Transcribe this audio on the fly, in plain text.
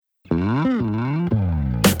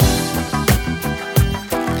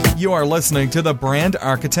You are listening to the Brand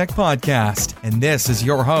Architect Podcast, and this is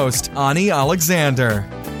your host, Ani Alexander.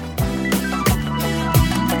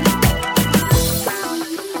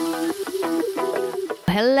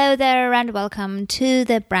 Hello there and welcome to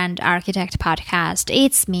the Brand Architect Podcast.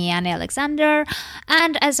 It's me, Ani Alexander,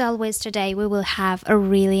 and as always today we will have a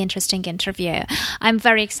really interesting interview. I'm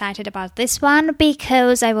very excited about this one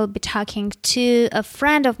because I will be talking to a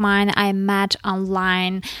friend of mine I met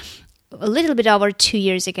online a little bit over 2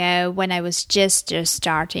 years ago when I was just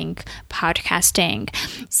starting podcasting.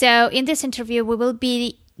 So in this interview we will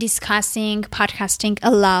be discussing podcasting a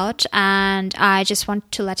lot, and I just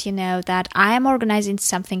want to let you know that I am organizing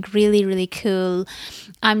something really cool.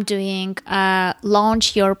 I'm doing a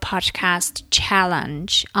Launch Your Podcast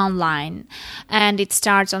Challenge online, and it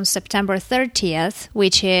starts on September 30th,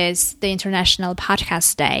 which is the International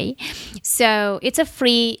Podcast Day. So it's a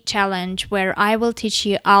free challenge where I will teach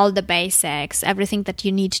you all the basics, everything that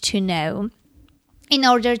you need to know in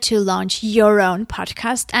order to launch your own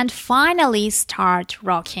podcast and finally start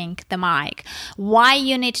rocking the mic. Why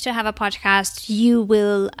you need to have a podcast, you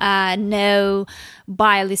will know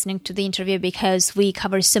by listening to the interview, because we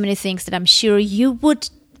cover so many things that I'm sure you would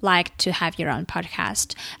like to have your own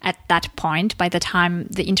podcast at that point by the time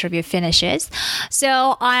the interview finishes.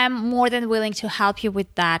 So I'm more than willing to help you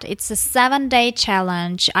with that. It's a 7-day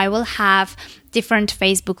challenge. I will have different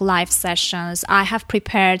Facebook Live sessions. I have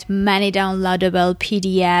prepared many downloadable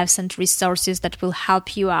PDFs and resources that will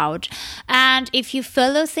help you out. And if you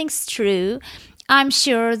follow things through, I'm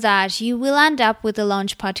sure that you will end up with a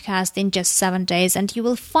launch podcast in just 7 days and you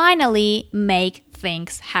will finally make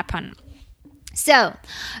things happen. So,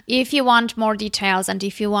 if you want more details and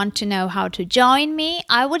if you want to know how to join me,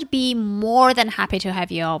 I would be more than happy to have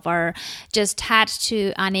you over. Just head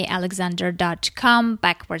to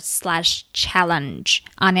anialexander.com/challenge.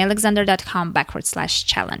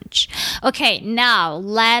 anialexander.com/challenge. Okay, now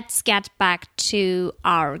let's get back to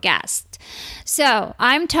our guest. So,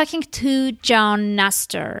 I'm talking to John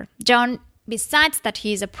Nestor. John, besides that,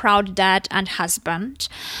 he is a proud dad and husband.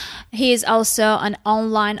 He is also an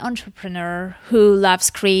online entrepreneur who loves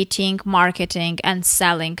creating, marketing, and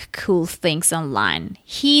selling cool things online.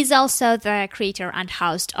 He's also the creator and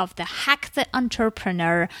host of the Hack the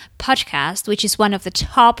Entrepreneur podcast, which is one of the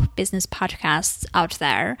top business podcasts out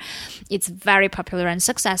there. It's very popular and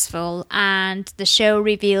successful, and the show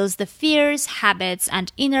reveals the fears, habits,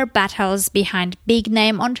 and inner battles behind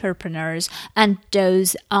big-name entrepreneurs and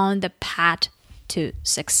those on the path to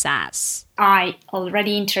success. I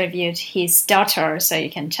already interviewed his daughter, so you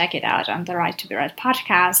can check it out on the Right to Be Right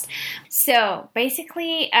podcast. So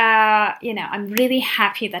basically, I'm really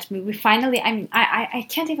happy that we finally, I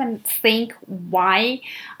can't even think why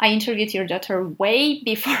I interviewed your daughter way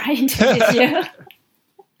before I interviewed you.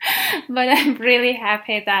 But I'm really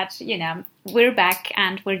happy that, we're back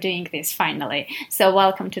and we're doing this finally. So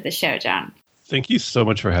welcome to the show, John. Thank you so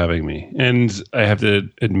much for having me. And I have to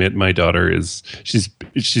admit, my daughter she's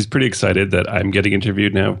pretty excited that I'm getting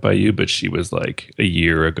interviewed now by you, but she was like a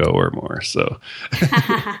year ago or more. So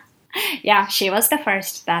yeah, she was the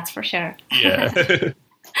first, that's for sure. Yeah.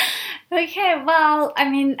 Okay, well,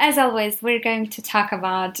 as always, we're going to talk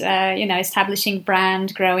about, establishing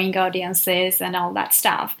brand, growing audiences, and all that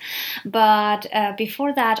stuff. But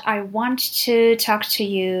before that, I want to talk to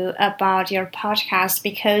you about your podcast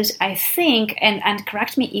because I think, and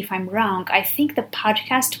correct me if I'm wrong, I think the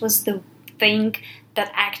podcast was the thing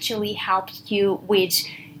that actually helped you with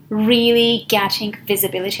really getting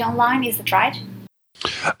visibility online. Is that right?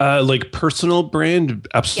 Like personal brand?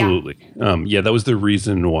 Absolutely. Yeah. That was the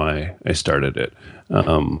reason why I started it.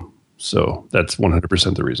 So that's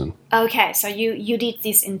 100% the reason. Okay. So you did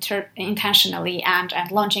this intentionally, and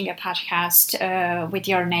launching a podcast with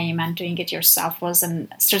your name and doing it yourself was a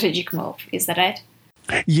strategic move. Is that it?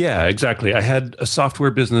 Yeah, exactly. I had a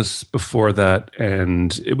software business before that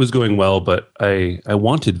and it was going well, but I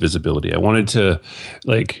wanted visibility. I wanted to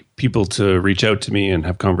people to reach out to me and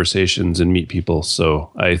have conversations and meet people. So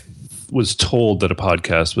I was told that a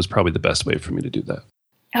podcast was probably the best way for me to do that.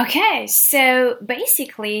 Okay, so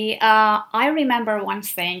basically, I remember one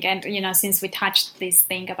thing, and since we touched this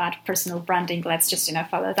thing about personal branding, let's just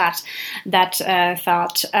follow that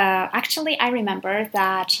thought. Actually, I remember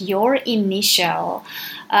that your initial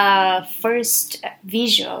first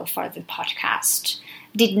visual for the podcast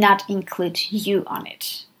did not include you on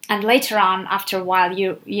it. And later on, after a while,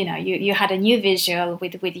 you had a new visual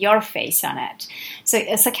with your face on it.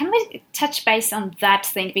 So can we touch base on that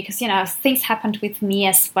thing? Because, things happened with me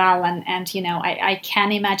as well. And I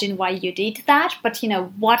can imagine why you did that. But,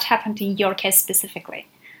 what happened in your case specifically?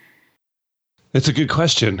 It's a good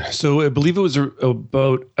question. So I believe it was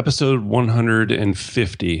about episode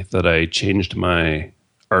 150 that I changed my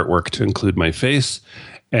artwork to include my face.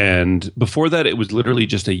 And before that, it was literally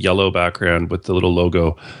just a yellow background with the little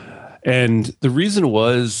logo. And the reason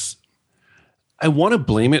was I want to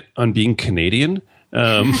blame it on being Canadian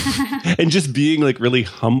and just being like really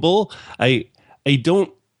humble. I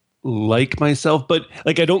don't like myself, but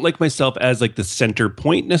like I don't like myself as like the center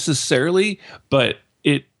point necessarily, but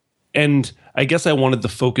and I guess I wanted the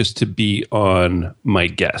focus to be on my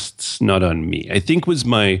guests, not on me. I think was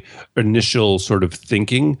my initial sort of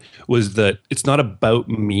thinking was that it's not about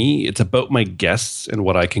me, it's about my guests and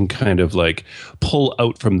what I can kind of like pull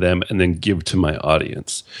out from them and then give to my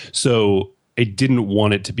audience. So I didn't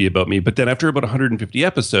want it to be about me. But then after about 150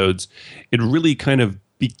 episodes, it really kind of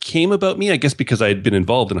became about me, I guess, because I had been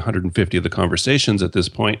involved in 150 of the conversations at this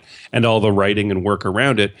point and all the writing and work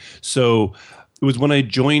around it. So it was when I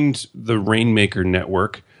joined the Rainmaker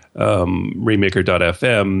network,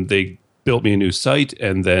 Rainmaker.fm, they built me a new site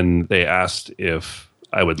and then they asked if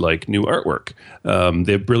I would like new artwork.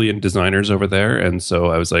 They have brilliant designers over there. And so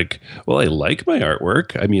I was like, well, I like my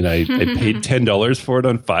artwork. I mean, I paid $10 for it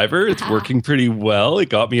on Fiverr. It's working pretty well. It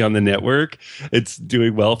got me on the network. It's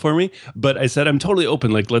doing well for me. But I said, I'm totally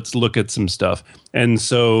open. Like, let's look at some stuff. And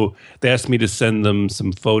so they asked me to send them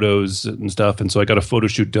some photos and stuff. And so I got a photo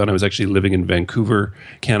shoot done. I was actually living in Vancouver,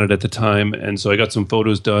 Canada at the time. And so I got some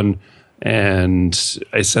photos done. And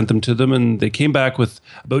I sent them to them, and they came back with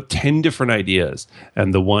about 10 different ideas.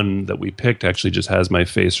 And the one that we picked actually just has my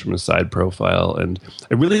face from a side profile, and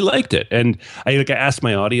I really liked it. And I asked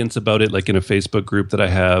my audience about it, like in a Facebook group that I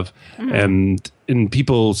have, and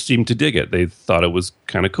people seemed to dig it. They thought it was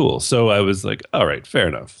kind of cool. So I was like, all right, fair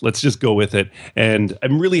enough. Let's just go with it. And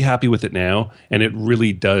I'm really happy with it now, and it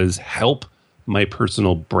really does help my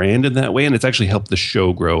personal brand in that way, and it's actually helped the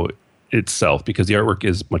show grow itself because the artwork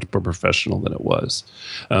is much more professional than it was.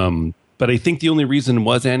 But I think the only reason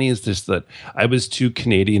was, Annie, is just that I was too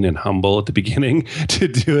Canadian and humble at the beginning to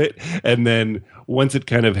do it. And then once it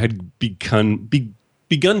kind of had begun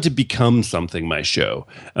to become something, my show,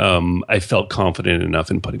 I felt confident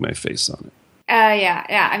enough in putting my face on it.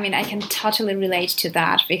 Yeah. I mean, I can totally relate to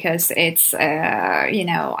that because it's,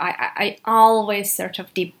 I always sort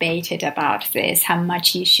of debated about this, how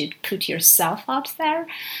much you should put yourself out there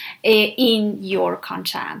in your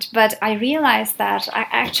content. But I realized that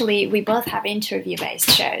we both have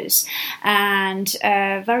interview-based shows. And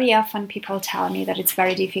very often people tell me that it's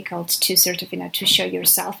very difficult to sort of, to show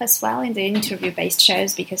yourself as well in the interview-based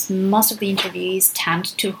shows because most of the interviewees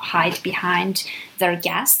tend to hide behind their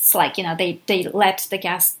guests, like they let the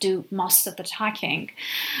guests do most of the talking,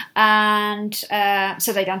 and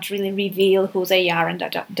so they don't really reveal who they are and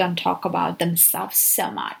don't talk about themselves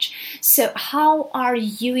so much. So how are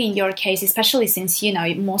you in your case, especially since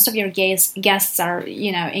most of your guests are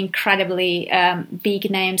incredibly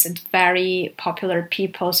big names and very popular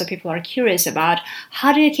people, so people are curious about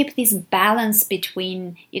how do you keep this balance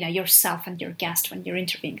between yourself and your guest when you're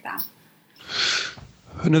interviewing them?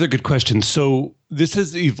 Another good question. So this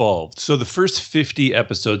has evolved. So the first 50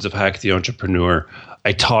 episodes of Hack the Entrepreneur,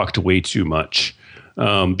 I talked way too much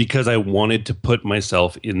because I wanted to put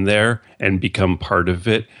myself in there and become part of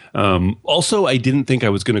it. Also, I didn't think I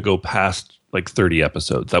was going to go past like 30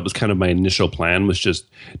 episodes. That was kind of my initial plan, was just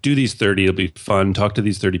do these 30. It'll be fun. Talk to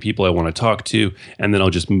these 30 people I want to talk to. And then I'll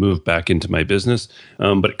just move back into my business.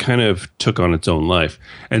 But it kind of took on its own life.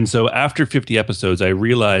 And so after 50 episodes, I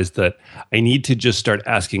realized that I need to just start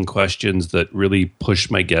asking questions that really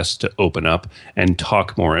push my guests to open up and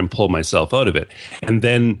talk more and pull myself out of it. And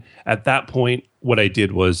then at that point, what I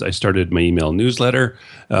did was I started my email newsletter,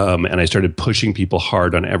 and I started pushing people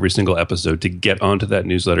hard on every single episode to get onto that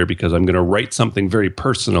newsletter because I'm going to write something very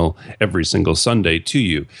personal every single Sunday to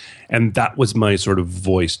you. And that was my sort of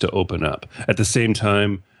voice to open up. At the same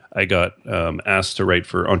time, I got asked to write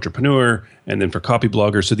for Entrepreneur and then for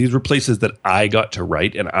Copyblogger. So these were places that I got to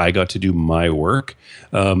write and I got to do my work.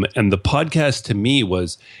 And the podcast to me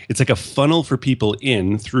it's like a funnel for people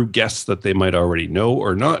in through guests that they might already know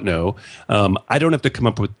or not know. I don't have to come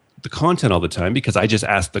up with the content all the time because I just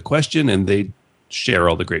ask the question and they share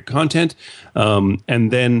all the great content.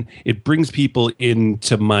 And then it brings people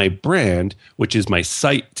into my brand, which is my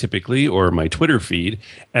site typically, or my Twitter feed.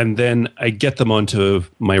 And then I get them onto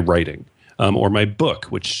my writing or my book,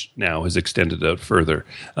 which now has extended out further.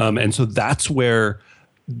 And so that's where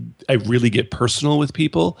I really get personal with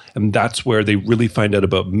people. And that's where they really find out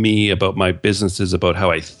about me, about my businesses, about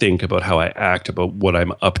how I think, about how I act, about what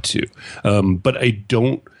I'm up to. But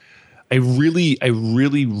I really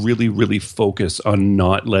focus on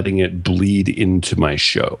not letting it bleed into my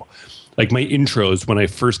show. like my intros, when I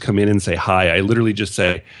first come in and say hi, I literally just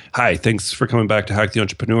say, hi, thanks for coming back to Hack the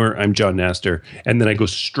Entrepreneur. I'm John Nastor. And then I go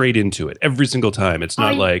straight into it every single time. It's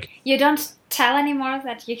not like... You don't tell anymore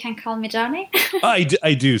that you can call me Johnny? I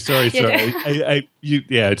do. Sorry. Do.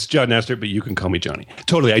 It's John Nastor, but you can call me Johnny.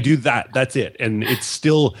 Totally. I do that. That's it. And it's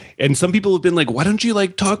still... And some people have been like, why don't you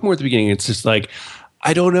like talk more at the beginning? It's just like...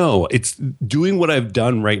 I don't know. It's doing what I've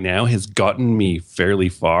done right now has gotten me fairly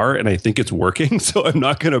far, and I think it's working. So I'm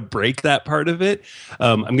not going to break that part of it.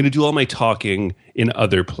 I'm going to do all my talking in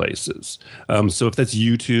other places. So if that's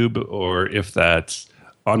YouTube, or if that's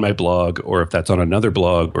on my blog, or if that's on another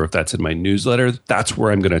blog, or if that's in my newsletter, that's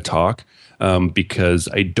where I'm going to talk, because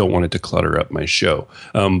I don't want it to clutter up my show.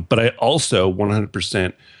 But I also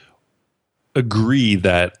 100% agree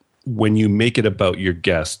that when you make it about your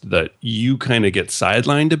guest, that you kind of get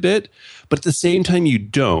sidelined a bit, but at the same time you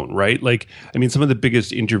don't, right? Like, I mean, some of the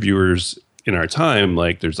biggest interviewers in our time,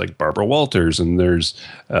 like there's like Barbara Walters, and there's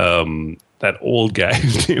that old guy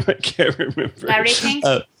whose name I can't remember. Larry King?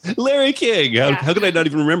 Larry King. How could I not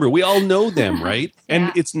even remember? We all know them, right?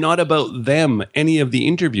 And it's not about them, any of the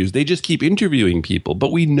interviews. They just keep interviewing people,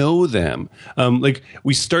 but we know them. Like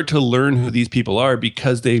we start to learn who these people are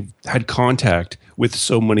because they've had contact with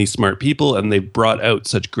so many smart people, and they've brought out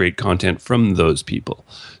such great content from those people.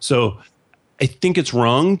 So I think it's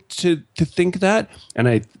wrong to think that. And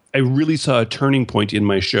I really saw a turning point in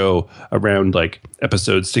my show around like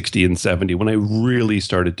episodes 60 and 70 when I really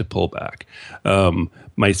started to pull back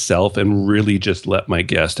myself and really just let my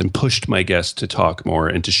guest and pushed my guest to talk more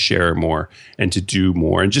and to share more and to do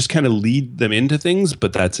more and just kind of lead them into things.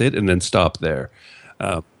 But that's it. And then stop there.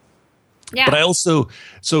 But I also,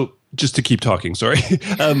 so just to keep talking, sorry.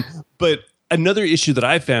 But another issue that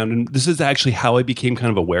I found, and this is actually how I became kind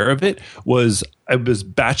of aware of it, was I was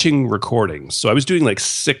batching recordings. So I was doing like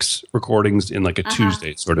 6 recordings in like a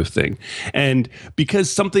Tuesday sort of thing. And because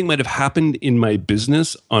something might have happened in my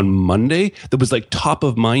business on Monday that was like top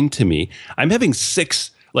of mind to me, I'm having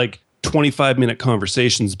 6 like 25-minute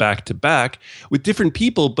conversations back to back with different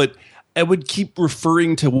people, but I would keep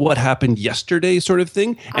referring to what happened yesterday sort of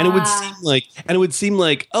thing. And it would seem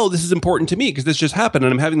like, oh, this is important to me because this just happened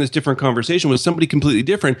and I'm having this different conversation with somebody completely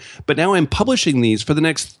different. But now I'm publishing these for the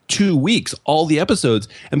next 2 weeks, all the episodes.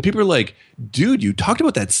 And people are like, dude, you talked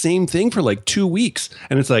about that same thing for like 2 weeks.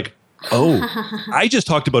 And it's like, oh, I just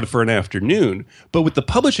talked about it for an afternoon. But with the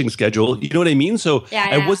publishing schedule, you know what I mean? So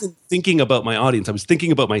I wasn't thinking about my audience. I was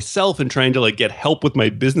thinking about myself and trying to like get help with my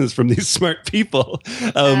business from these smart people.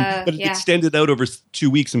 But it extended out over 2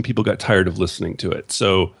 weeks and people got tired of listening to it.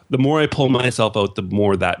 So the more I pull myself out, the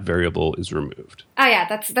more that variable is removed. Oh yeah,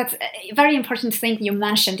 that's a very important thing you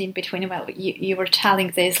mentioned in between. Well, you were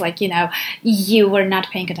telling this, like, you know, you were not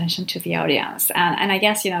paying attention to the audience. And I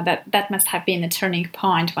guess, you know, that must have been a turning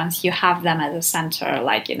point once you have them as a center,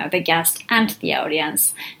 like, you know, the guest and the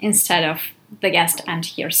audience instead of the guest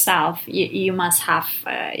and yourself. You must have,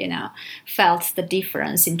 you know, felt the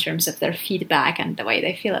difference in terms of their feedback and the way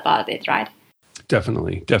they feel about it, right?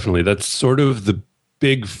 Definitely. That's sort of the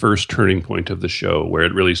big first turning point of the show where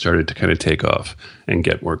it really started to kind of take off and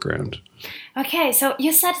get more ground. Okay, so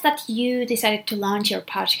you said that you decided to launch your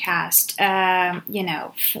podcast, you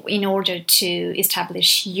know, in order to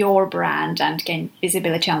establish your brand and gain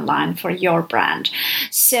visibility online for your brand.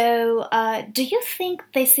 So do you think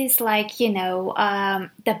this is like, you know,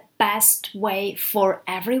 the best way for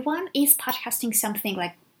everyone? Is podcasting something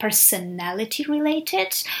like personality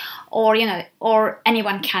related, or, you know, or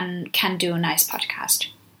anyone can do a nice podcast?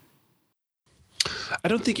 I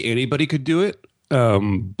don't think anybody could do it.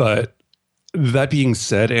 But that being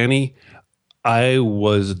said, Annie, I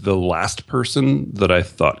was the last person that I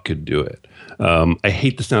thought could do it. I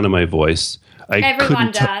hate the sound of my voice. Everyone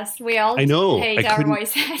does. We all hate our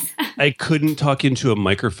voices. I couldn't talk into a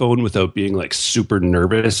microphone without being like super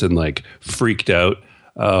nervous and like freaked out.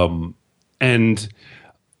 And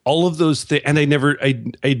all of those things, and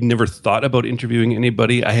I'd never thought about interviewing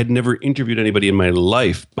anybody. I had never interviewed anybody in my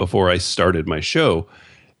life before I started my show.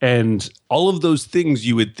 And all of those things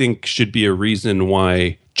you would think should be a reason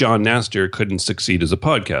why John Nastor couldn't succeed as a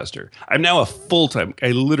podcaster. I'm now a full-time, I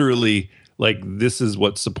literally, like, this is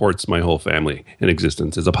what supports my whole family in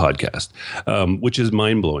existence is a podcast, which is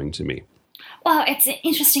mind-blowing to me. Well, it's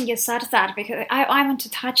interesting you said that, because I want to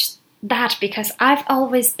touch that, because I've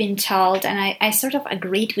always been told, and I sort of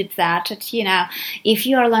agreed with that, you know, if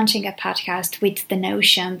you are launching a podcast with the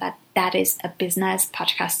notion that that is a business,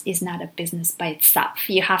 podcast is not a business by itself.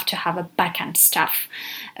 You have to have a back-end stuff,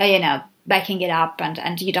 you know, backing it up,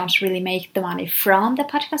 and you don't really make the money from the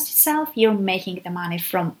podcast itself. You're making the money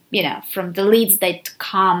from, you know, from the leads that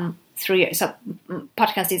come through your, so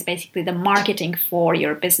podcast is basically the marketing for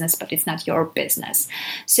your business, but it's not your business.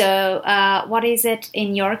 So what is it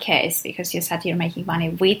in your case? Because you said you're making money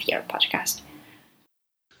with your podcast.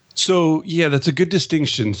 So yeah, that's a good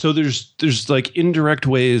distinction. So there's like indirect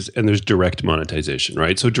ways and there's direct monetization,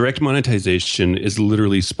 right? So direct monetization is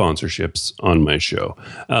literally sponsorships on my show.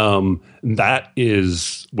 That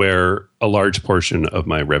is where a large portion of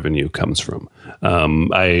my revenue comes from.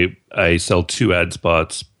 I sell 2 ad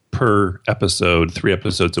spots per episode, 3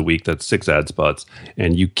 episodes a week. That's 6 ad spots.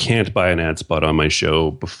 And you can't buy an ad spot on my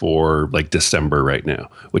show before like December right now,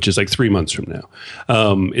 which is like 3 months from now.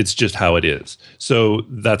 It's just how it is. So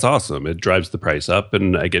that's awesome. It drives the price up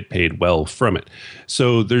and I get paid well from it.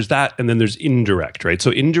 So there's that. And then there's indirect, right?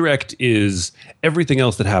 So indirect is everything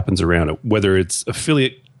else that happens around it, whether it's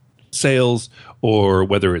affiliate sales or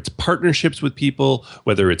whether it's partnerships with people,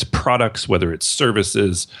 whether it's products, whether it's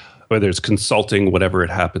services, whether it's consulting, whatever it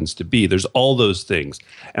happens to be. There's all those things.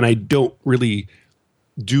 And I don't really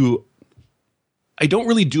do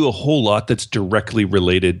a whole lot that's directly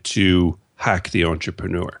related to Hack the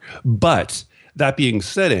Entrepreneur. But that being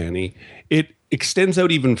said, Annie, it extends out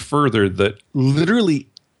even further that literally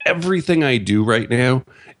everything I do right now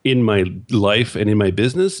in my life and in my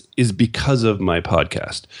business is because of my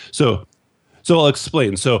podcast. So I'll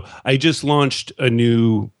explain. So I just launched a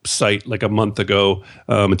new site like a month ago.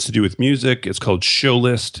 It's to do with music. It's called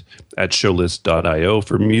Showlist at showlist.io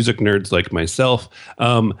for music nerds like myself.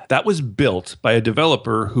 That was built by a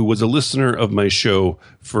developer who was a listener of my show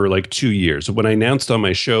for like 2 years. When I announced on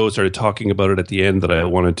my show, started talking about it at the end that I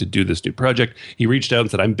wanted to do this new project, he reached out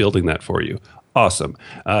and said, I'm building that for you. Awesome.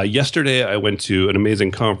 Yesterday, I went to an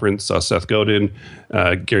amazing conference, saw Seth Godin,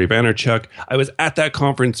 Gary Vaynerchuk. I was at that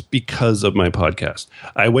conference because of my podcast.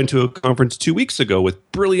 I went to a conference 2 weeks ago with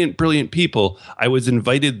brilliant, brilliant people. I was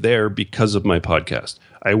invited there because of my podcast.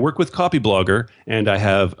 I work with Copyblogger, and I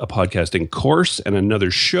have a podcasting course and another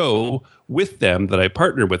show with them that I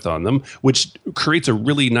partner with on them, which creates a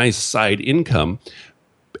really nice side income.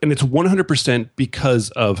 And it's 100% because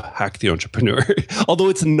of Hack the Entrepreneur. Although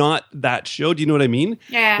it's not that show. Do you know what I mean?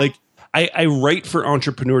 Yeah. Like I write for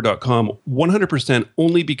entrepreneur.com 100%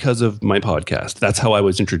 only because of my podcast. That's how I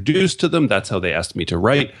was introduced to them. That's how they asked me to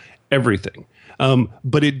write everything.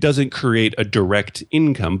 But it doesn't create a direct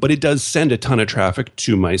income, but it does send a ton of traffic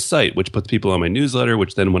to my site, which puts people on my newsletter,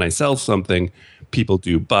 which then when I sell something, people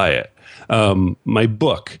do buy it. My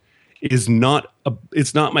book is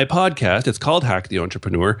it's not my podcast. It's called Hack the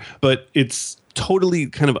Entrepreneur, but it's totally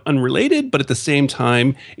kind of unrelated. But at the same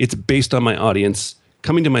time, it's based on my audience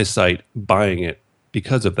coming to my site, buying it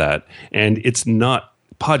because of that. And it's not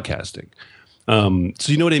podcasting.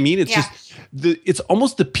 So you know what I mean? It's just it's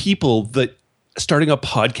almost the people that starting a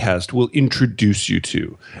podcast will introduce you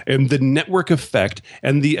to, and the network effect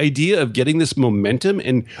and the idea of getting this momentum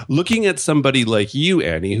and looking at somebody like you,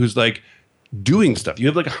 Annie, who's like, doing stuff. You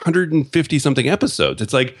have like 150 something episodes.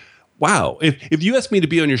 It's like, wow. If you ask me to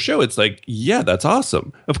be on your show, it's like, yeah, that's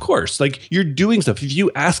awesome. Of course. Like you're doing stuff. If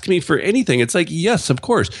you ask me for anything, it's like, yes, of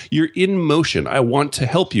course. You're in motion. I want to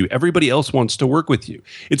help you. Everybody else wants to work with you.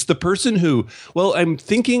 It's the person who, well, I'm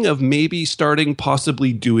thinking of maybe starting,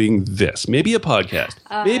 possibly doing this, maybe a podcast.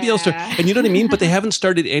 Maybe I'll start. And you know what I mean? But they haven't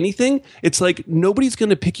started anything. It's like nobody's going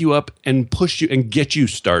to pick you up and push you and get you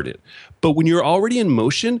started. But when you're already in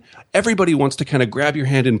motion, everybody wants to kind of grab your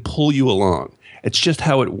hand and pull you along. It's just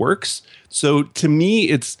how it works. So to me,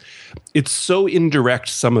 it's so indirect,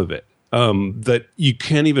 some of it, that you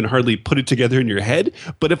can't even hardly put it together in your head.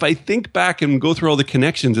 But if I think back and go through all the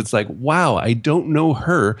connections, it's like, wow, I don't know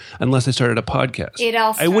her unless I started a podcast.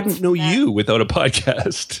 I wouldn't know you without a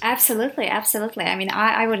podcast. Absolutely, absolutely. I mean,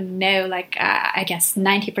 I wouldn't know, like, I guess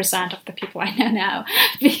 90% of the people I know now,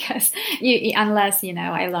 because unless,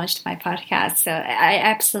 I launched my podcast. So I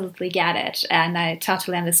absolutely get it. And I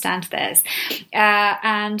totally understand this.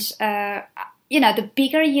 The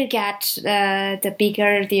bigger you get, the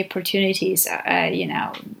bigger the opportunities,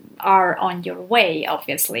 are on your way,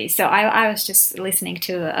 obviously. So I was just listening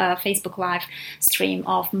to a Facebook Live stream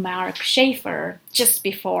of Mark Schaefer just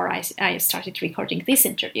before I started recording this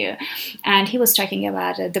interview. And he was talking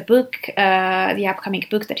about the book, the upcoming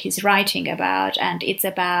book that he's writing about, and it's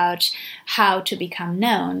about how to become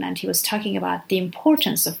known. And he was talking about the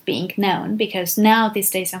importance of being known, because now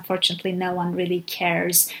these days, unfortunately, no one really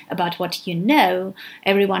cares about what you know.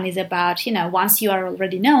 Everyone is about, once you are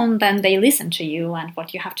already known, then they listen to you and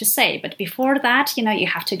what you have to say. But before that, you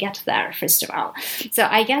have to get there, first of all. So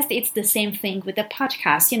I guess it's the same thing with the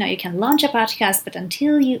podcast. You can launch a podcast, but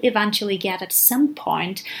until you eventually get at some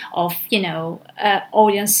point of,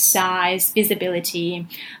 audience size, visibility,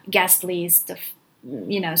 guest list, of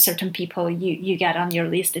certain people you get on your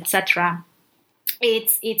list, etc.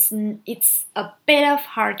 It's a bit of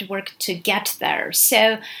hard work to get there.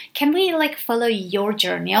 So can we follow your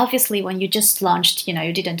journey? Obviously, when you just launched,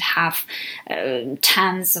 you didn't have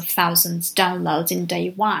tens of thousands downloads in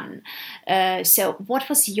day one. So what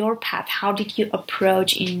was your path? How did you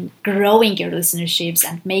approach in growing your listenerships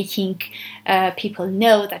and making people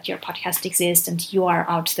know that your podcast exists and you are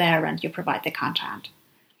out there and you provide the content?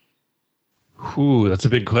 Ooh, that's a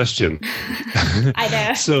big question. I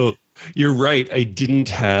know. So you're right. I didn't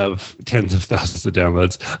have tens of thousands of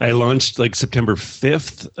downloads. I launched September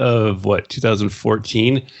 5th of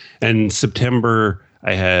 2014. And September,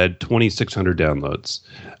 I had 2,600 downloads,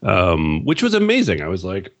 which was amazing. I was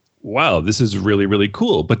like, wow, this is really, really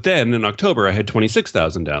cool. But then in October, I had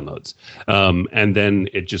 26,000 downloads. And then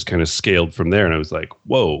it just kind of scaled from there. And I was like,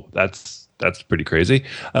 whoa, that's pretty crazy.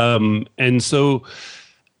 And so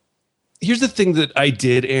here's the thing that I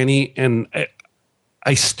did, Annie, and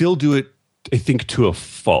I still do it, I think, to a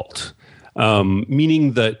fault,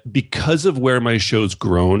 meaning that because of where my show's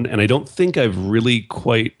grown, and I don't think I've really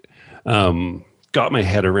quite got my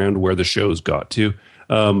head around where the show's got to.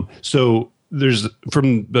 So there's,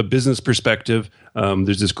 from a business perspective,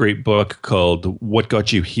 there's this great book called What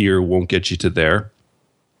Got You Here Won't Get You to There.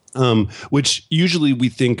 Which usually we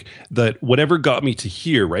think that whatever got me to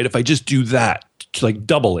here, right? If I just do that, to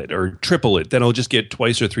double it or triple it, then I'll just get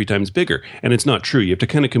twice or three times bigger. And it's not true. You have to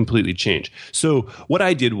kind of completely change. So what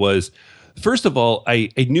I did was, first of all, I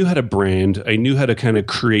knew how to brand. I knew how to kind of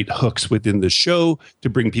create hooks within the show to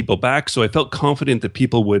bring people back. So I felt confident that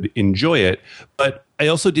people would enjoy it. But I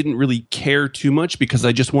also didn't really care too much because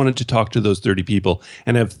I just wanted to talk to those 30 people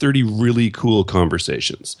and have 30 really cool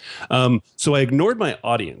conversations. So I ignored my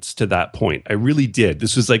audience to that point. I really did.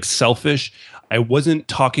 This was selfish. I wasn't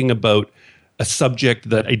talking about a subject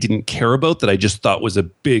that I didn't care about, that I just thought was a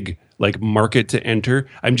big market to enter.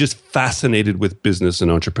 I'm just fascinated with business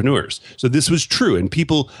and entrepreneurs. So this was true. And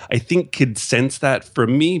people, I think, could sense that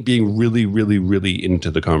from me being really, really, really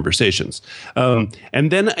into the conversations.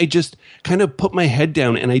 And then I just kind of put my head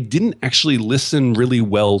down and I didn't actually listen really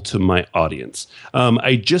well to my audience.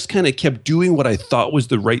 I just kind of kept doing what I thought was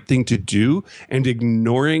the right thing to do and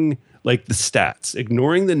ignoring the stats,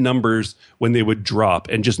 ignoring the numbers when they would drop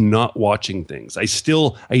and just not watching things. I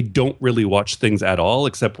don't really watch things at all,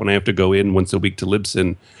 except when I have to go in once a week to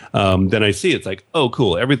Libsyn. Then I see it's oh,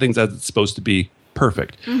 cool. Everything's as it's supposed to be.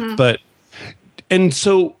 Perfect. Mm-hmm. And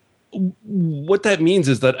so what that means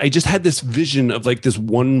is that I just had this vision of this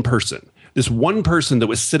one person that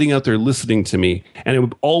was sitting out there listening to me, and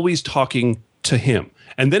I'm always talking to him.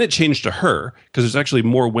 And then it changed to her, because there's actually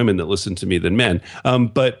more women that listen to me than men,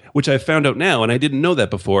 but which I found out now, and I didn't know that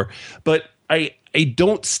before. But I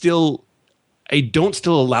don't still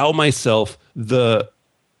allow myself the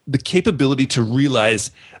capability to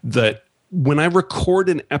realize that when I record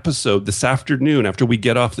an episode this afternoon after we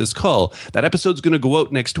get off this call, that episode's going to go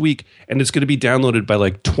out next week and it's going to be downloaded by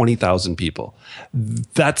 20,000 people.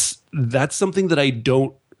 That's something that I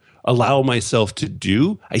don't allow myself to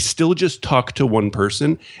do. I still just talk to one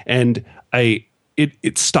person, and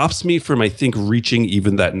it stops me from, I think, reaching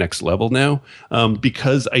even that next level now,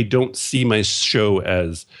 because I don't see my show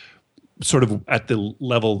as sort of at the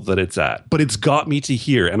level that it's at. But it's got me to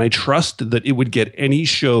here, and I trust that it would get any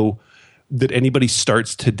show that anybody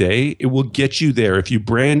starts today. It will get you there if you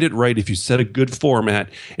brand it right, if you set a good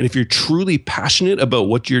format, and if you're truly passionate about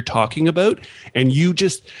what you're talking about, and you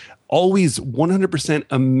just always 100%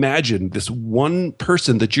 imagine this one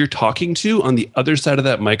person that you're talking to on the other side of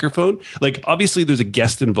that microphone. Obviously there's a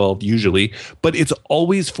guest involved usually, but it's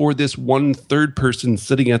always for this one third person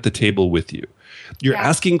sitting at the table with you. You're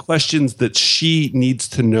asking questions that she needs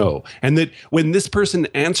to know. And that when this person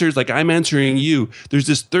answers, I'm answering you, there's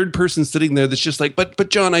this third person sitting there that's just but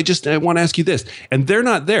John, I want to ask you this. And they're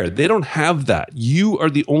not there. They don't have that. You are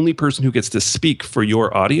the only person who gets to speak for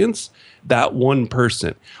your audience. That one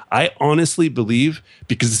person. I honestly believe,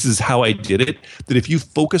 because this is how I did it, that if you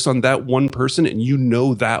focus on that one person and you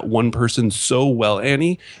know that one person so well,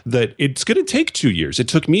 Annie, that it's going to take 2 years. It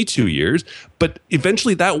took me 2 years, but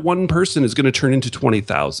eventually that one person is going to turn into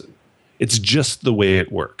 20,000. It's just the way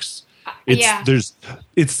it works.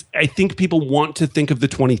 I think people want to think of the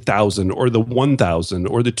 20,000 or the 1,000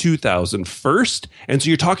 or the 2,000 first. And so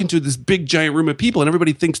you're talking to this big giant room of people, and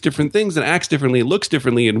everybody thinks different things and acts differently and looks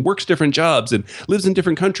differently and works different jobs and lives in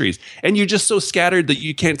different countries. And you're just so scattered that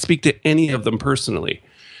you can't speak to any of them personally.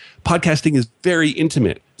 Podcasting is very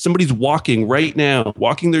intimate. Somebody's walking right now,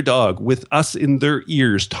 walking their dog with us in their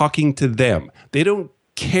ears, talking to them. They don't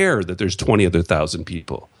care that there's 20 other thousand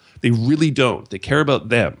people. They really don't. They care about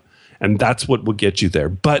them. And that's what will get you there.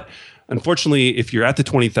 But unfortunately, if you're at the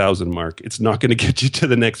 20,000 mark, it's not going to get you to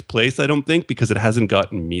the next place, I don't think, because it hasn't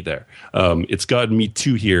gotten me there. It's gotten me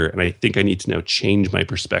to here, and I think I need to now change my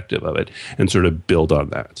perspective of it and sort of build on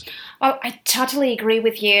that. Well, I totally agree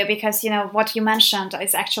with you because, what you mentioned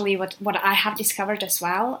is actually what I have discovered as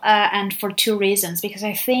well. And for two reasons. Because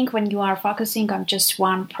I think when you are focusing on just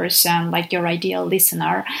one person, like your ideal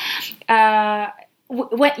listener,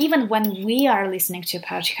 even when we are listening to a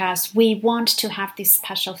podcast, we want to have this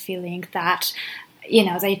special feeling that,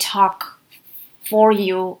 they talk for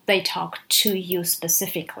you, they talk to you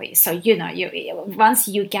specifically. So, once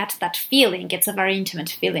you get that feeling, it's a very intimate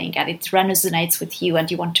feeling and it resonates with you and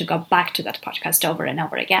you want to go back to that podcast over and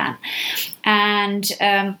over again. And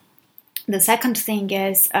the second thing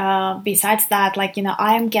is, besides that,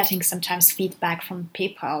 I am getting sometimes feedback from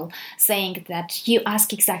people saying that you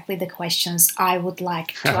ask exactly the questions I would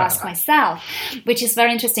like to ask myself, which is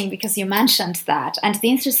very interesting because you mentioned that. And the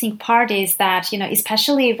interesting part is that,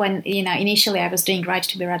 especially when, initially I was doing Write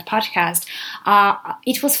to be Read podcast,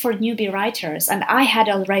 it was for newbie writers. And I had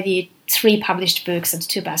already 3 published books and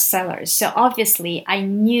 2 bestsellers. So obviously I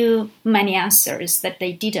knew many answers that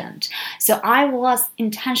they didn't. So I was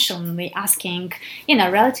intentionally asking,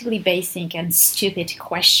 relatively basic and stupid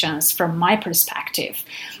questions from my perspective.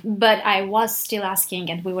 But I was still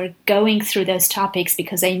asking, and we were going through those topics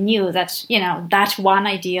because I knew that, that one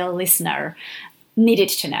ideal listener needed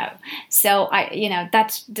to know. So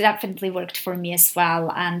that definitely worked for me as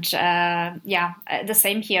well. And the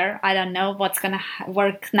same here. I don't know what's going to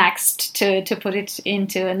work next to put it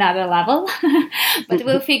into another level, but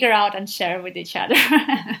we'll figure out and share with each other.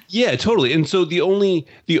 Yeah, totally. And so the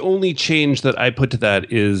only change that I put to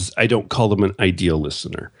that is I don't call them an ideal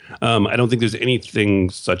listener. I don't think there's anything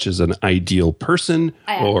such as an ideal person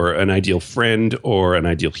or an ideal friend or an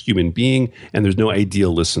ideal human being, and there's no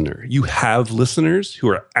ideal listener. You have listeners who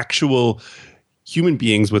are actual human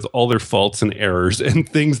beings with all their faults and errors and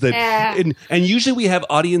things that and usually we have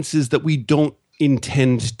audiences that we don't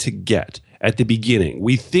intend to get at the beginning.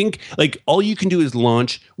 We think all you can do is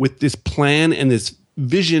launch with this plan and this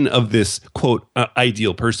vision of this quote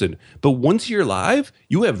ideal person, but once you're live,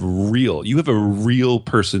 you have a real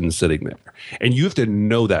person sitting there, and you have to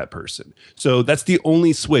know that person. So that's the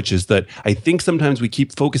only switch, is that I think sometimes we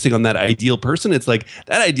keep focusing on that ideal person. It's like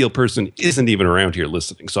that ideal person isn't even around here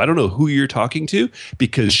listening, so I don't know who you're talking to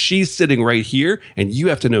because she's sitting right here and you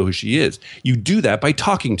have to know who she is. You do that by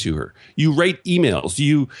talking to her. You write emails,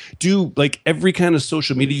 you do every kind of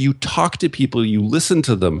social media, you talk to people, you listen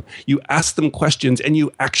to them, you ask them questions, and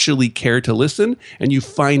you actually care to listen, and you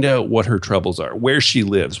find out what her troubles are, where she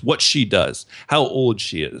lives, what she does, how old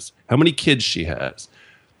she is, how many kids she has.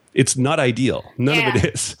 It's not ideal. None of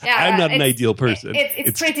it is. Yeah, I'm not an ideal person.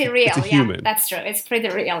 It's pretty real. It's a human. That's true. It's pretty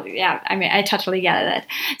real. Yeah, I mean, I totally get it.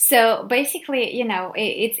 So basically,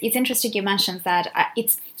 it's interesting you mentioned that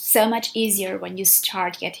it's so much easier when you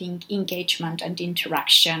start getting engagement and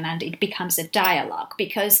interaction, and it becomes a dialogue.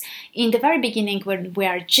 Because in the very beginning, when we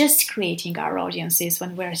are just creating our audiences,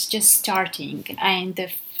 when we're just starting, and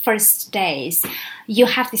the first days, you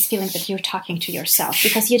have this feeling that you're talking to yourself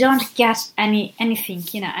because you don't get anything,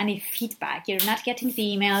 any feedback. You're not getting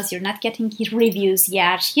the emails, you're not getting reviews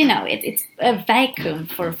yet. It's a vacuum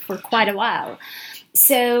for quite a while.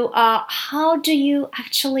 So how do you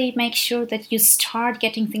actually make sure that you start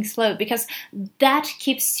getting things flow? Because that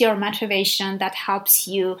keeps your motivation, that helps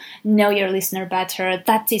you know your listener better.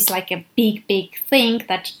 That is like a big thing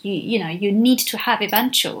that you need to have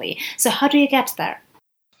eventually. So how do you get there?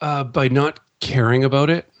 By not caring about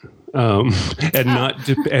it, and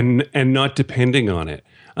not depending on it,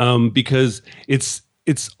 because it's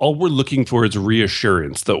all we're looking for is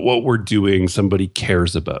reassurance that what we're doing somebody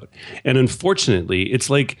cares about. And unfortunately, it's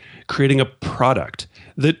like creating a product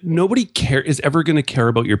that nobody is ever going to care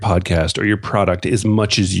about your podcast or your product as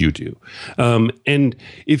much as you do. And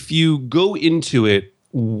if you go into it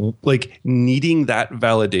needing that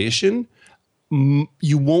validation,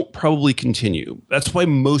 you won't probably continue. That's why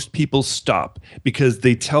most people stop, because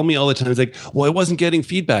they tell me all the time, it's like, well, I wasn't getting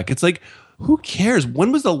feedback. It's like, who cares?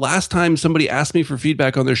 When was the last time somebody asked me for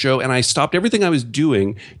feedback on their show and I stopped everything I was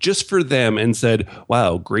doing just for them and said,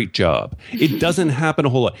 wow, great job? It doesn't happen a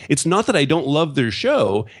whole lot. It's not that I don't love their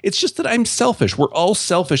show. It's just that I'm selfish. We're all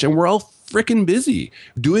selfish and we're all freaking busy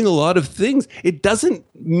doing a lot of things. It doesn't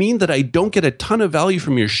mean that I don't get a ton of value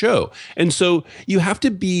from your show. And so you have to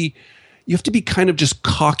be you have to be kind of just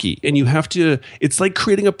cocky, and you have to, it's like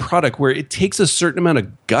creating a product where it takes a certain amount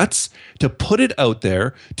of guts to put it out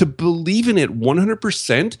there, to believe in it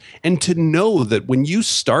 100%, and to know that when you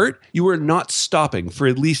start, you are not stopping for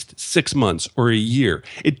at least 6 months or a year.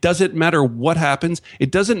 It doesn't matter what happens.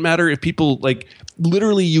 It doesn't matter if people like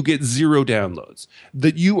literally you get 0 downloads,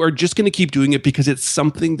 that you are just going to keep doing it because it's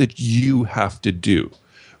something that you have to do,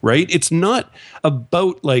 right? It's not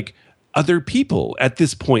about like other people at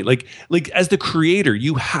this point. Like as the creator,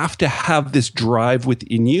 you have to have this drive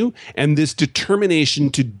within you and this determination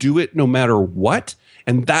to do it no matter what.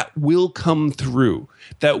 And that will come through.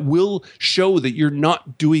 That will show that you're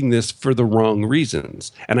not doing this for the wrong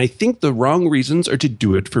reasons. And I think the wrong reasons are to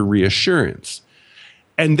do it for reassurance.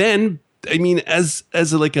 And then, I mean, as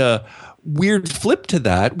like a weird flip to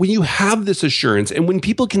that, when you have this assurance and when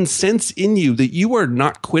people can sense in you that you are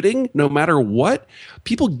not quitting no matter what,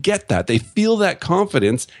 people get that. They feel that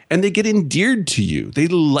confidence and they get endeared to you. They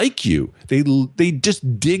like you. They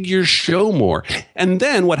just dig your show more. And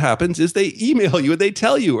then what happens is they email you and they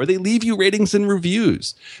tell you, or they leave you ratings and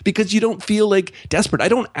reviews because you don't feel like desperate. I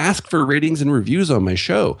don't ask for ratings and reviews on my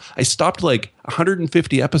show. I stopped like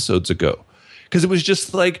 150 episodes ago because it was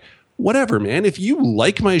just like, whatever, man. If you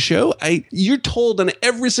like my show, you're told on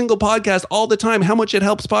every single podcast all the time how much it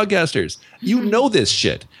helps podcasters. You know this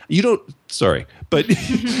shit. You don't, sorry, but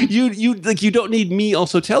you don't need me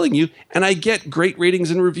also telling you. And I get great ratings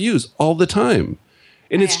and reviews all the time.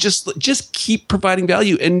 And it's just keep providing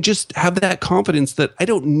value and just have that confidence that I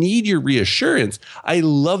don't need your reassurance. I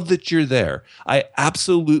love that you're there. I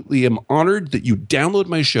absolutely am honored that you download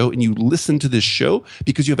my show and you listen to this show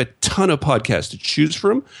because you have a ton of podcasts to choose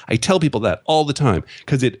from. I tell people that all the time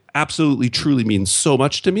because it absolutely, truly means so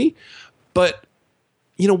much to me. But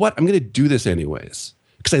you know what? I'm going to do this anyways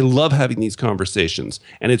because I love having these conversations.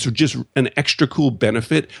 And it's just an extra cool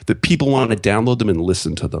benefit that people want to download them and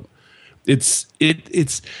listen to them. It's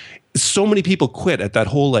so many people quit at that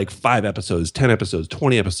whole like 5 episodes, 10 episodes,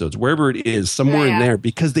 20 episodes, wherever it is, somewhere in there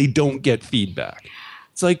because they don't get feedback.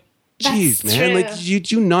 It's like, geez, man, like you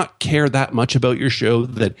do not care that much about your show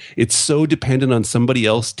that it's so dependent on somebody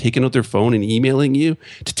else taking out their phone and emailing you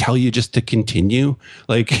to tell you just to continue.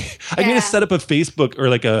 Like I'm going to set up a Facebook or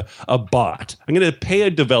like a bot. I'm going to pay a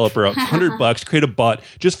developer $100, create a bot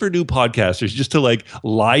just for new podcasters, just to like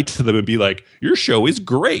lie to them and be like, your show is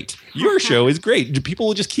great. Your show is great. People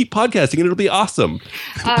will just keep podcasting and it'll be awesome.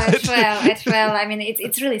 It will. I mean,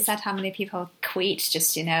 it's really sad how many people quit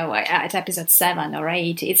just, at episode 7 or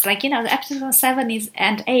 8. It's like, episode 7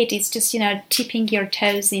 and 8 is just, tipping your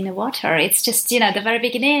toes in the water. It's just, the very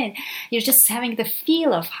beginning, you're just having the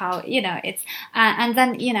feel of how, it's, and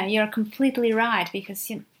then, you're completely right because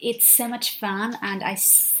it's so much fun and I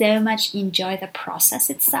so much enjoy the process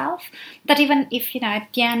itself that even if, at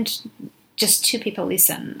the end, just 2 people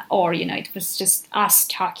listen or, it was just us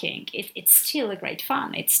talking, it's still a great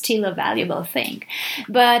fun. It's still a valuable thing.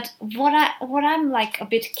 But what I'm like a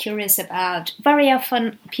bit curious about, very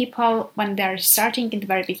often people, when they're starting in the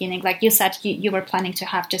very beginning, like you said, you were planning to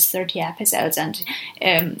have just 30 episodes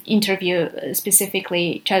and interview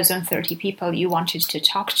specifically chosen 30 people you wanted to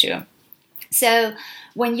talk to. So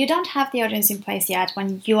when you don't have the audience in place yet,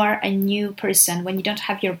 when you are a new person, when you don't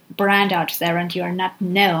have your brand out there and you are not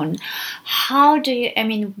known, what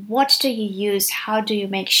do you use? How do you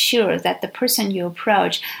make sure that the person you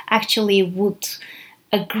approach actually would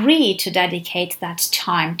agree to dedicate that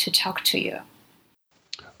time to talk to you?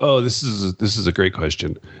 Oh, this is a great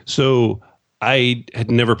question. So I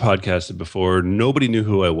had never podcasted before. Nobody knew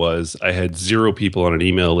who I was. I had 0 people on an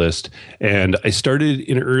email list. And I started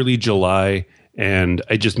in early July, and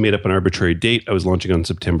I just made up an arbitrary date. I was launching on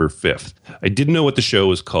September 5th. I didn't know what the show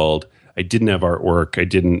was called. I didn't have artwork. I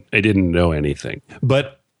didn't know anything.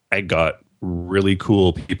 But I got really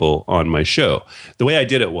cool people on my show. The way I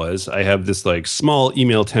did it was I have this like small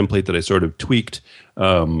email template that I sort of tweaked.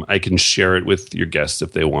 I can share it with your guests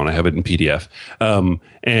if they want. I have it in PDF.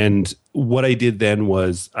 And what I did then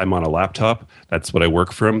was I'm on a laptop. That's what I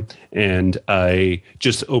work from. And I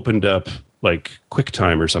just opened up like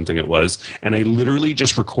QuickTime or something it was. And I literally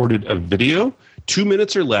just recorded a video, 2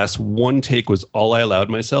 minutes or less. One take was all I allowed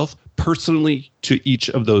myself personally to each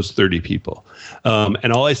of those 30 people.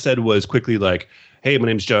 And all I said was quickly like, hey, my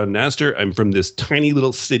name's John Naster. I'm from this tiny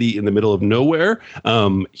little city in the middle of nowhere.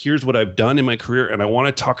 Here's what I've done in my career. And I want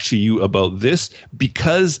to talk to you about this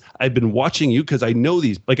because I've been watching you because I know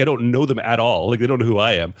these, like I don't know them at all. Like they don't know who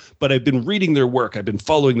I am, but I've been reading their work. I've been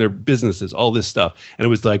following their businesses, all this stuff. And it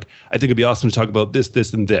was like, I think it'd be awesome to talk about this,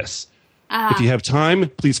 this, and this. If you have time,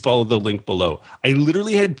 please follow the link below. I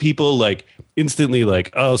literally had people like instantly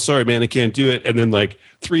like, oh, sorry, man, I can't do it. And then like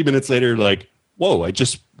 3 minutes later, like, whoa, I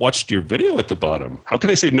just watched your video at the bottom. How can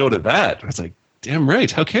I say no to that? I was like, damn right.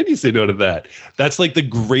 How can you say no to that? That's like the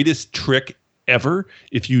greatest trick ever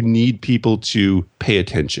if you need people to pay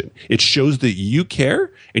attention. It shows that you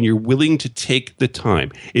care and you're willing to take the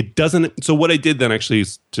time. It doesn't. So what I did then actually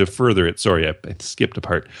to further it, sorry, I skipped a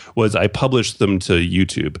part, was I published them to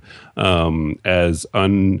YouTube as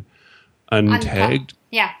untagged.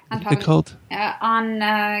 Yeah, what are they called?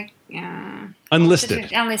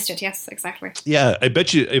 Unlisted. Unlisted, yes, exactly. Yeah, I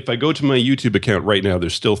bet you if I go to my YouTube account right now,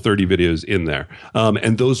 there's still 30 videos in there.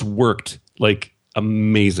 And those worked like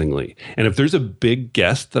amazingly. And if there's a big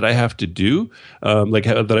guest that I have to do,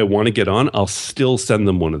 that I want to get on, I'll still send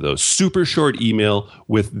them one of those. Super short email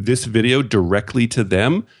with this video directly to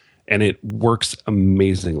them. And it works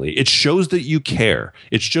amazingly. It shows that you care.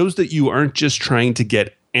 It shows that you aren't just trying to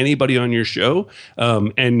get anybody on your show,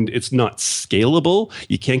 and it's not scalable.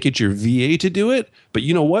 You can't get your VA to do it. But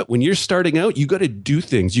you know what? When you're starting out, you got to do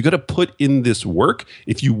things. You got to put in this work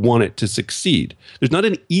if you want it to succeed. There's not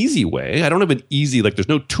an easy way. I don't have an easy, there's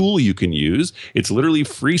no tool you can use. It's literally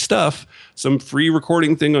free stuff, some free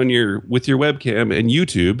recording thing with your webcam and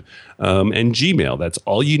YouTube and Gmail. That's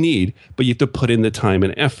all you need, but you have to put in the time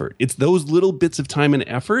and effort. It's those little bits of time and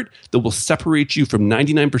effort that will separate you from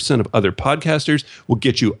 99% of other podcasters, will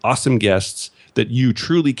get you awesome guests that you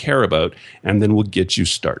truly care about, and then will get you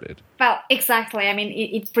started. Well, exactly. I mean,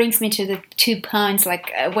 it brings me to the 2 points.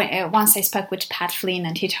 Once I spoke with Pat Flynn,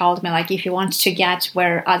 and he told me, if you want to get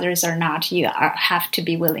where others are not, you have to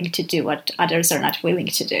be willing to do what others are not willing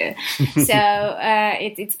to do. So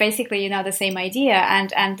it's basically, the same idea.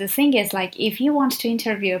 And the thing is, if you want to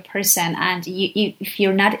interview a person and if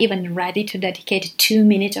you're not even ready to dedicate 2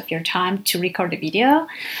 minutes of your time to record a video,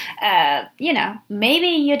 maybe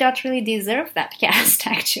you don't really deserve that guest,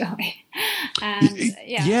 actually.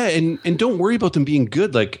 And don't worry about them being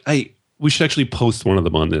good. We should actually post one of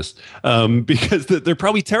them on this because they're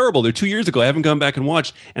probably terrible. They're 2 years ago. I haven't gone back and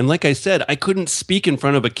watched. And like I said, I couldn't speak in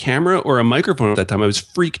front of a camera or a microphone at that time. I was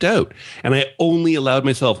freaked out. And I only allowed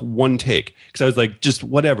myself one take because I was like, just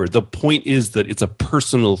whatever. The point is that it's a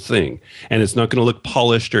personal thing and it's not going to look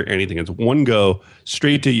polished or anything. It's one go,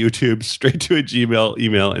 straight to YouTube, straight to a Gmail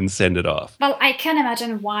email, and send it off. Well, I can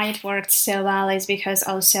imagine why it worked so well is because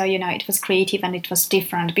also, it was creative and it was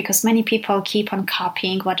different because many people keep on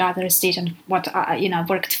copying what others did and what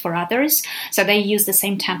worked for others. So they use the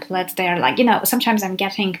same template. They're sometimes I'm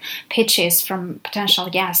getting pitches from potential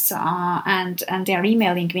guests and they're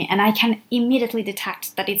emailing me, and I can immediately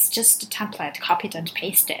detect that it's just a template copied and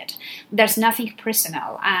pasted. There's nothing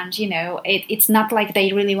personal, and it's not like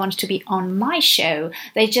they really want to be on my show.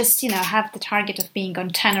 They just have the target of being on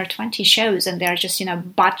 10 or 20 shows, and they're just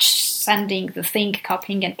batch sending the thing,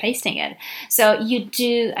 copying and pasting it. So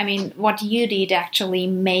what you did actually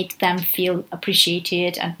made them feel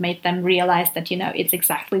appreciated and made them realize that it's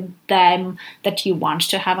exactly them that you want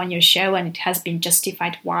to have on your show, and it has been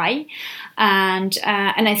justified why. And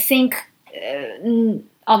I think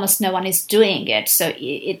almost no one is doing it, so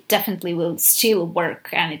it definitely will still work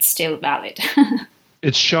and it's still valid.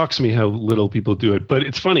 It shocks me how little people do it, but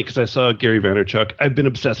it's funny because I saw Gary Vaynerchuk. I've been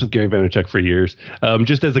obsessed with Gary Vaynerchuk for years,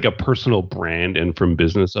 just as a personal brand and from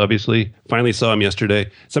business, obviously. Finally saw him yesterday.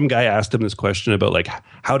 Some guy asked him this question about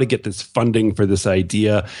how to get this funding for this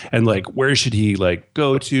idea and where should he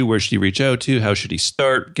go to, where should he reach out to, how should he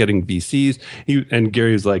start getting VCs? And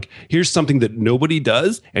Gary was like, here's something that nobody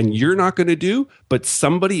does and you're not going to do, but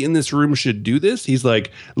somebody in this room should do this. He's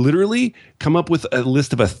literally come up with a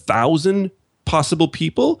list of 1,000 possible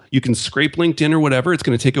people. You can scrape LinkedIn or whatever. It's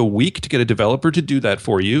going to take a week to get a developer to do that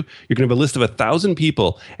for you. You're going to have a list of 1,000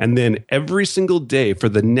 people. And then every single day for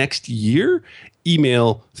the next year,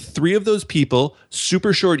 email 3 of those people,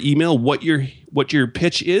 super short email, what your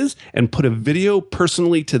pitch is, and put a video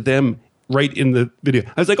personally to them right in the video.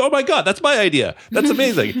 I was like, oh my God, that's my idea. That's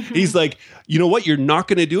amazing. He's like, you know what? You're not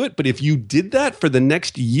going to do it. But if you did that for the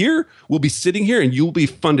next year, we'll be sitting here and you will be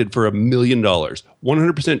funded for $1 million.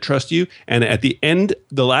 100% trust you. And at the end,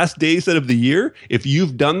 the last days of the year, if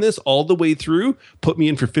you've done this all the way through, put me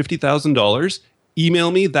in for $50,000.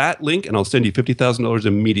 Email me that link and I'll send you $50,000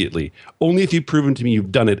 immediately. Only if you've proven to me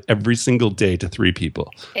you've done it every single day to 3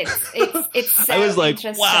 people. It's so I was like,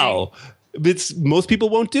 interesting. wow. Most people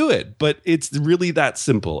won't do it, but it's really that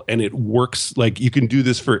simple, and it works. You can do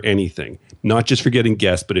this for anything, not just for getting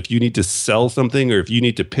guests, but if you need to sell something or if you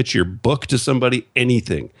need to pitch your book to somebody,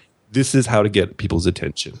 anything. This is how to get people's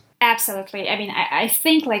attention. Absolutely. I mean, I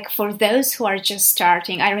think like for those who are just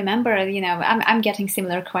starting, I remember, I'm getting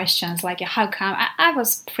similar questions like, how come I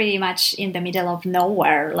was pretty much in the middle of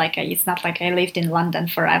nowhere? Like, it's not like I lived in London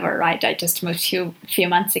forever, right? I just moved few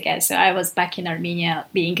months ago. So I was back in Armenia,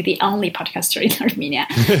 being the only podcaster in Armenia.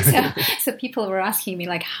 So people were asking me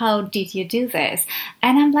like, how did you do this?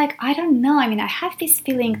 And I'm like, I don't know. I mean, I have this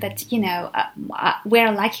feeling that,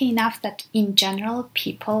 we're lucky enough that in general,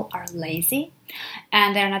 people are lazy.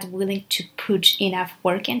 And they're not willing to put enough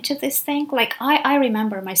work into this thing. Like I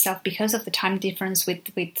remember myself, because of the time difference with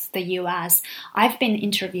the US, I've been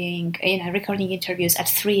interviewing, recording interviews at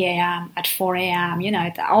 3 a.m., at 4 a.m.,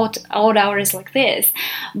 at odd hours like this.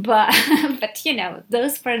 But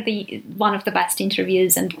those were one of the best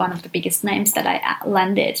interviews and one of the biggest names that I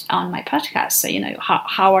landed on my podcast. So,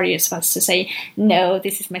 how are you supposed to say, no,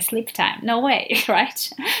 this is my sleep time? No way, right?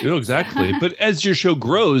 No, exactly. But as your show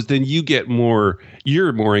grows, then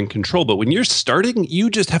you're more in control. But when you're starting,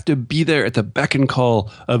 you just have to be there at the beck and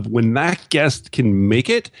call of when that guest can make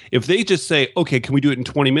it. If they just say, okay, can we do it in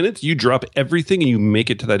 20 minutes? You drop everything and you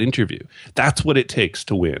make it to that interview. That's what it takes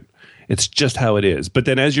to win. It's just how it is. But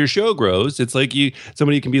then as your show grows, it's like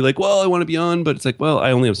somebody can be like, well, I want to be on, but it's like, well,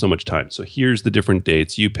 I only have so much time. So here's the different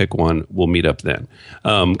dates. You pick one. We'll meet up then.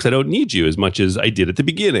 Because I don't need you as much as I did at the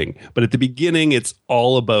beginning. But at the beginning, it's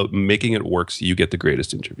all about making it work so you get the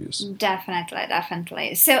greatest interviews.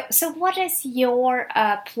 Definitely. So what is your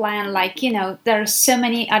plan? Like, there are so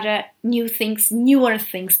many other newer things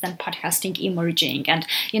than podcasting emerging. And,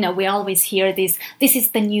 we always hear this is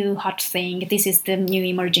the new hot thing. This is the new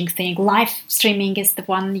emerging thing. Live streaming is the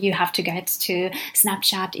one you have to get to.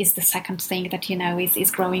 Snapchat is the second thing that, is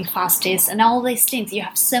growing fastest. And all these things, you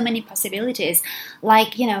have so many possibilities.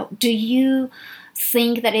 Like, do you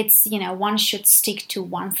think that it's, one should stick to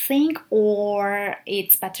one thing, or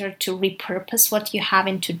it's better to repurpose what you have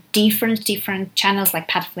into different channels? Like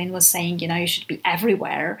Pat Flynn was saying, you should be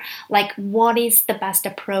everywhere. Like, what is the best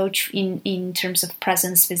approach in terms of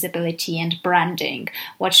presence, visibility, and branding?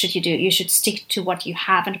 What should you do? You should stick to what you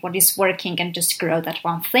have and what is working and just grow that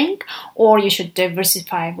one thing, or you should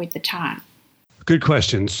diversify with the time? Good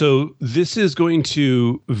question. So this is going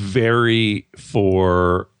to vary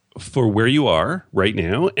for where you are right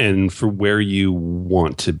now and for where you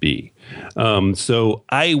want to be. So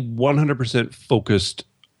I 100% focused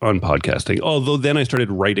on podcasting, although then I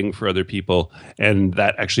started writing for other people, and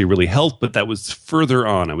that actually really helped, but that was further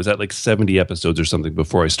on. I was at like 70 episodes or something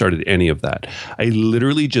before I started any of that. I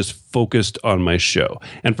literally just focused on my show.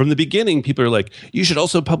 And from the beginning, people are like, you should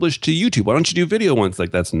also publish to YouTube. Why don't you do video once?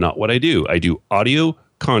 Like, that's not what I do. I do audio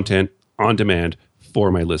content on demand for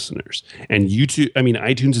my listeners. And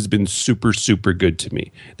iTunes has been super, super good to me.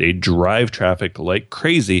 They drive traffic like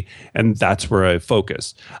crazy, and that's where I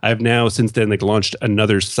focus. I've now since then launched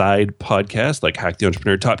another side podcast, like Hack the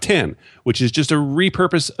Entrepreneur Top 10, which is just a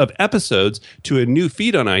repurpose of episodes to a new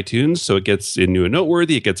feed on iTunes. So it gets new and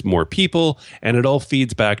noteworthy, it gets more people, and it all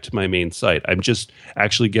feeds back to my main site. I'm just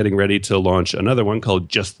actually getting ready to launch another one called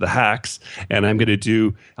Just the Hacks, and I'm going to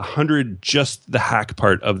do 100 just the hack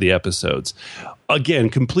part of the episodes. Again,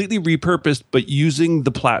 completely repurposed, but using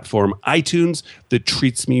the platform iTunes that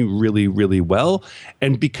treats me really, really well.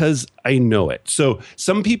 And because I know it. So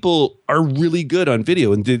some people are really good on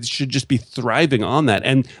video and they should just be thriving on that.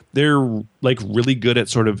 And they're like really good at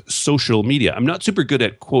sort of social media. I'm not super good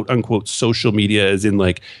at quote unquote social media as in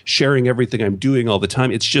like sharing everything I'm doing all the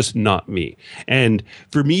time. It's just not me. And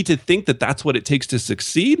for me to think that that's what it takes to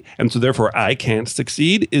succeed, and so therefore I can't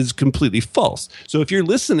succeed, is completely false. So if you're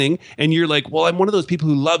listening and you're like, well, I'm one of those people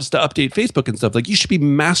who loves to update Facebook and stuff, like you should be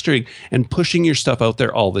mastering and pushing your stuff out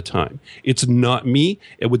there all the time. It's not me.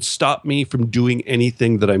 It would stop me from doing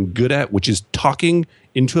anything that I'm good at, which is talking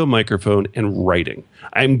into a microphone and writing.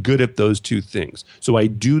 I'm good at those two things. So I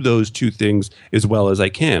do those two things as well as I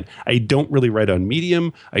can. I don't really write on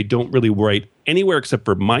Medium. I don't really write anywhere except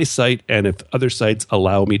for my site. And if other sites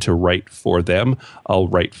allow me to write for them, I'll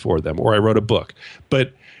write for them. Or I wrote a book.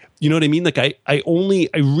 But you know what I mean? Like I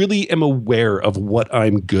really am aware of what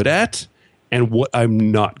I'm good at and what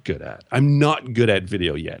I'm not good at. I'm not good at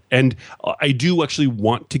video yet. And I do actually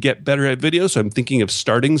want to get better at video. So I'm thinking of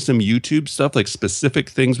starting some YouTube stuff, like specific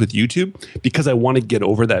things with YouTube, because I want to get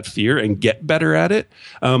over that fear and get better at it.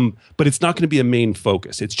 But it's not going to be a main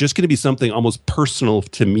focus. It's just going to be something almost personal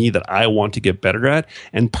to me that I want to get better at.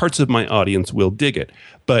 And parts of my audience will dig it.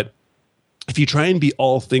 But if you try and be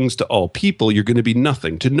all things to all people, you're going to be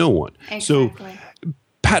nothing to no one. Exactly. So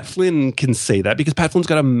Pat Flynn can say that because Pat Flynn's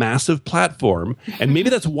got a massive platform, and maybe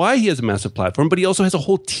that's why he has a massive platform, but he also has a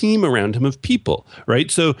whole team around him of people, right?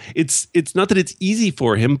 So it's not that it's easy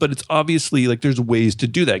for him, but it's obviously like there's ways to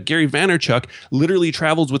do that. Gary Vaynerchuk literally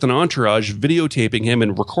travels with an entourage, videotaping him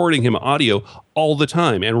and recording him audio all the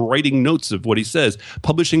time and writing notes of what he says,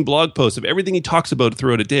 publishing blog posts of everything he talks about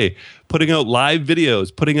throughout a day, putting out live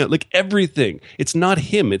videos, putting out like everything. It's not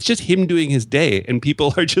him. It's just him doing his day, and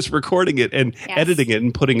people are just recording it and editing it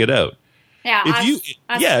and putting it out. Yeah,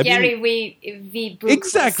 Gary, we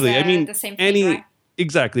exactly. The same thing, right?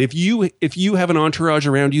 Exactly. If you have an entourage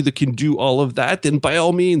around you that can do all of that, then by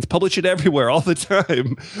all means, publish it everywhere all the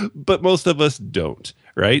time. But most of us don't,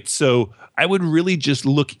 right? So I would really just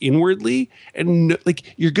look inwardly, and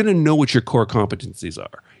like you're going to know what your core competencies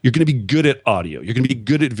are. You're going to be good at audio. You're going to be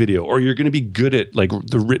good at video, or you're going to be good at like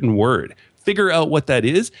the written word. Figure out what that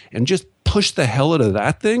is and just push the hell out of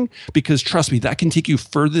that thing, because trust me, that can take you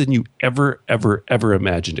further than you ever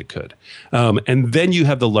imagined it could. And then you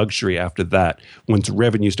have the luxury after that, once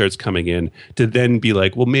revenue starts coming in, to then be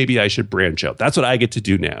like, well, maybe I should branch out. That's what I get to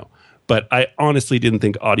do now. But I honestly didn't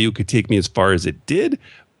think audio could take me as far as it did.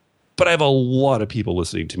 But I have a lot of people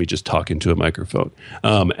listening to me just talking to a microphone.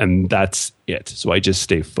 And that's it. So I just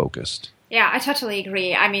stay focused. Yeah, I totally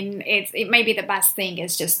agree. I mean, it may be the best thing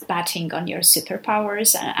is just betting on your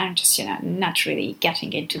superpowers and just, not really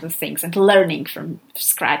getting into the things and learning from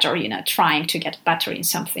scratch, or, trying to get better in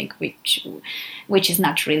something which is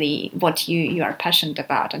not really what you are passionate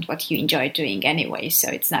about and what you enjoy doing anyway. So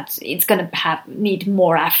it's going to need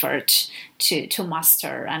more effort to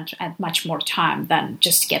master and much more time than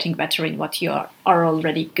just getting better in what you are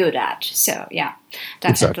already good at. So yeah,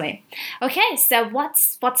 definitely. Exactly. Okay, so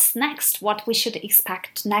what's next? What we should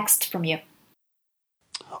expect next from you?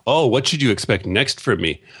 Oh, what should you expect next from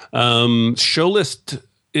me? Show list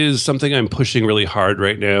is something I'm pushing really hard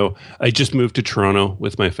right now. I just moved to Toronto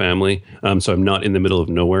with my family, so I'm not in the middle of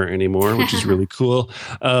nowhere anymore, which is really cool.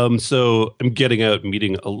 So I'm getting out,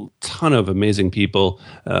 meeting a ton of amazing people,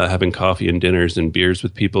 having coffee and dinners and beers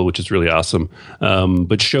with people, which is really awesome.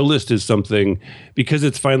 But show list is something, because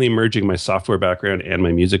it's finally merging my software background and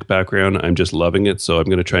my music background, I'm just loving it. So I'm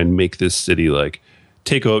going to try and make this city like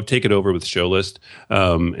take it over with show list,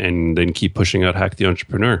 and then keep pushing out Hack the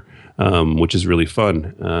Entrepreneur. Which is really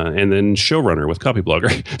fun. And then showrunner with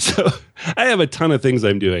Copyblogger. So I have a ton of things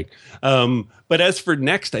I'm doing. But as for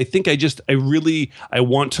next, I think I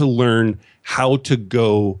want to learn how to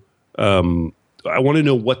go. I want to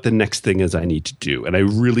know what the next thing is I need to do. And I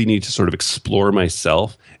really need to sort of explore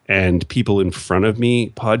myself and people in front of me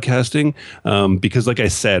podcasting. Because like I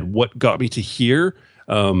said, what got me to here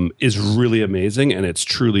is really amazing, and it's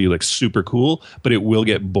truly like super cool, but it will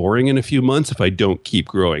get boring in a few months if I don't keep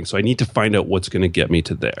growing. So I need to find out what's going to get me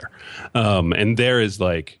to there. And there is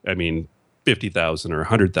 50,000 or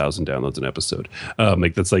 100,000 downloads an episode.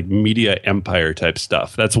 That's like media empire type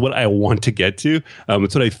stuff. That's what I want to get to.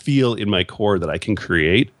 It's what I feel in my core that I can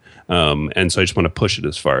create. And so I just want to push it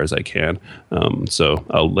as far as I can. So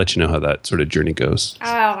I'll let you know how that sort of journey goes. Oh,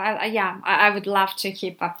 I would love to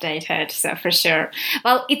keep updated. So for sure.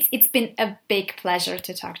 Well, it's been a big pleasure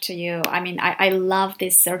to talk to you. I mean, I love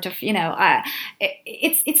this sort of,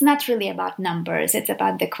 it's not really about numbers. It's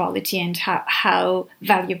about the quality and how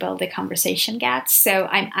valuable the conversation gets. So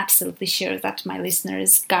I'm absolutely sure that my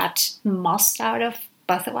listeners got most out of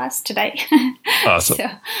both of us today. Awesome. So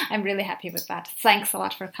I'm really happy with that. Thanks a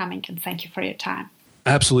lot for coming, and thank you for your time.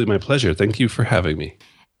 Absolutely my pleasure. Thank you for having me.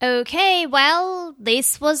 Okay, well,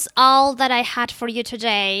 this was all that I had for you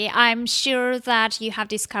today. I'm sure that you have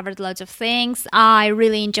discovered loads of things. I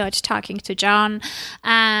really enjoyed talking to John,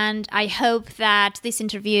 and I hope that this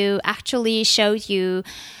interview actually showed you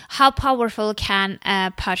how powerful can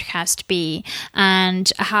a podcast be,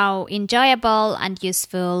 and how enjoyable and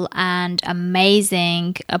useful and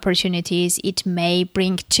amazing opportunities it may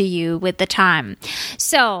bring to you with the time.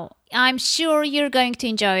 So I'm sure you're going to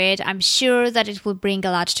enjoy it. I'm sure that it will bring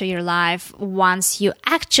a lot to your life once you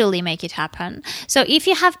actually make it happen. So if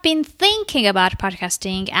you have been thinking about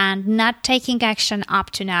podcasting and not taking action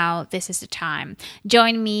up to now, this is the time.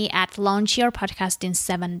 Join me at Launch Your Podcast in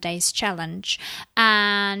 7 Days Challenge,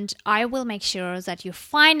 and I will make sure that you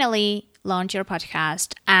finally launch your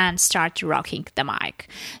podcast and start rocking the mic.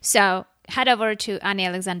 So head over to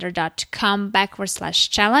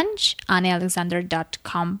anniealexander.com/challenge,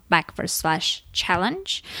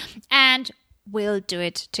 anniealexander.com/challenge, and we'll do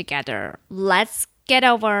it together. Let's get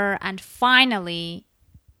over and finally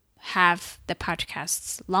have the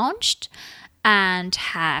podcasts launched and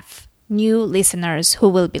have new listeners who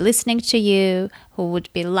will be listening to you, who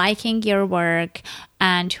would be liking your work,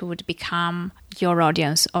 and who would become your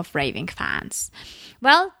audience of raving fans.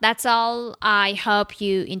 Well, that's all. I hope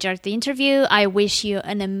you enjoyed the interview. I wish you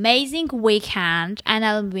an amazing weekend, and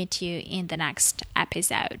I'll meet you in the next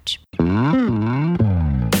episode.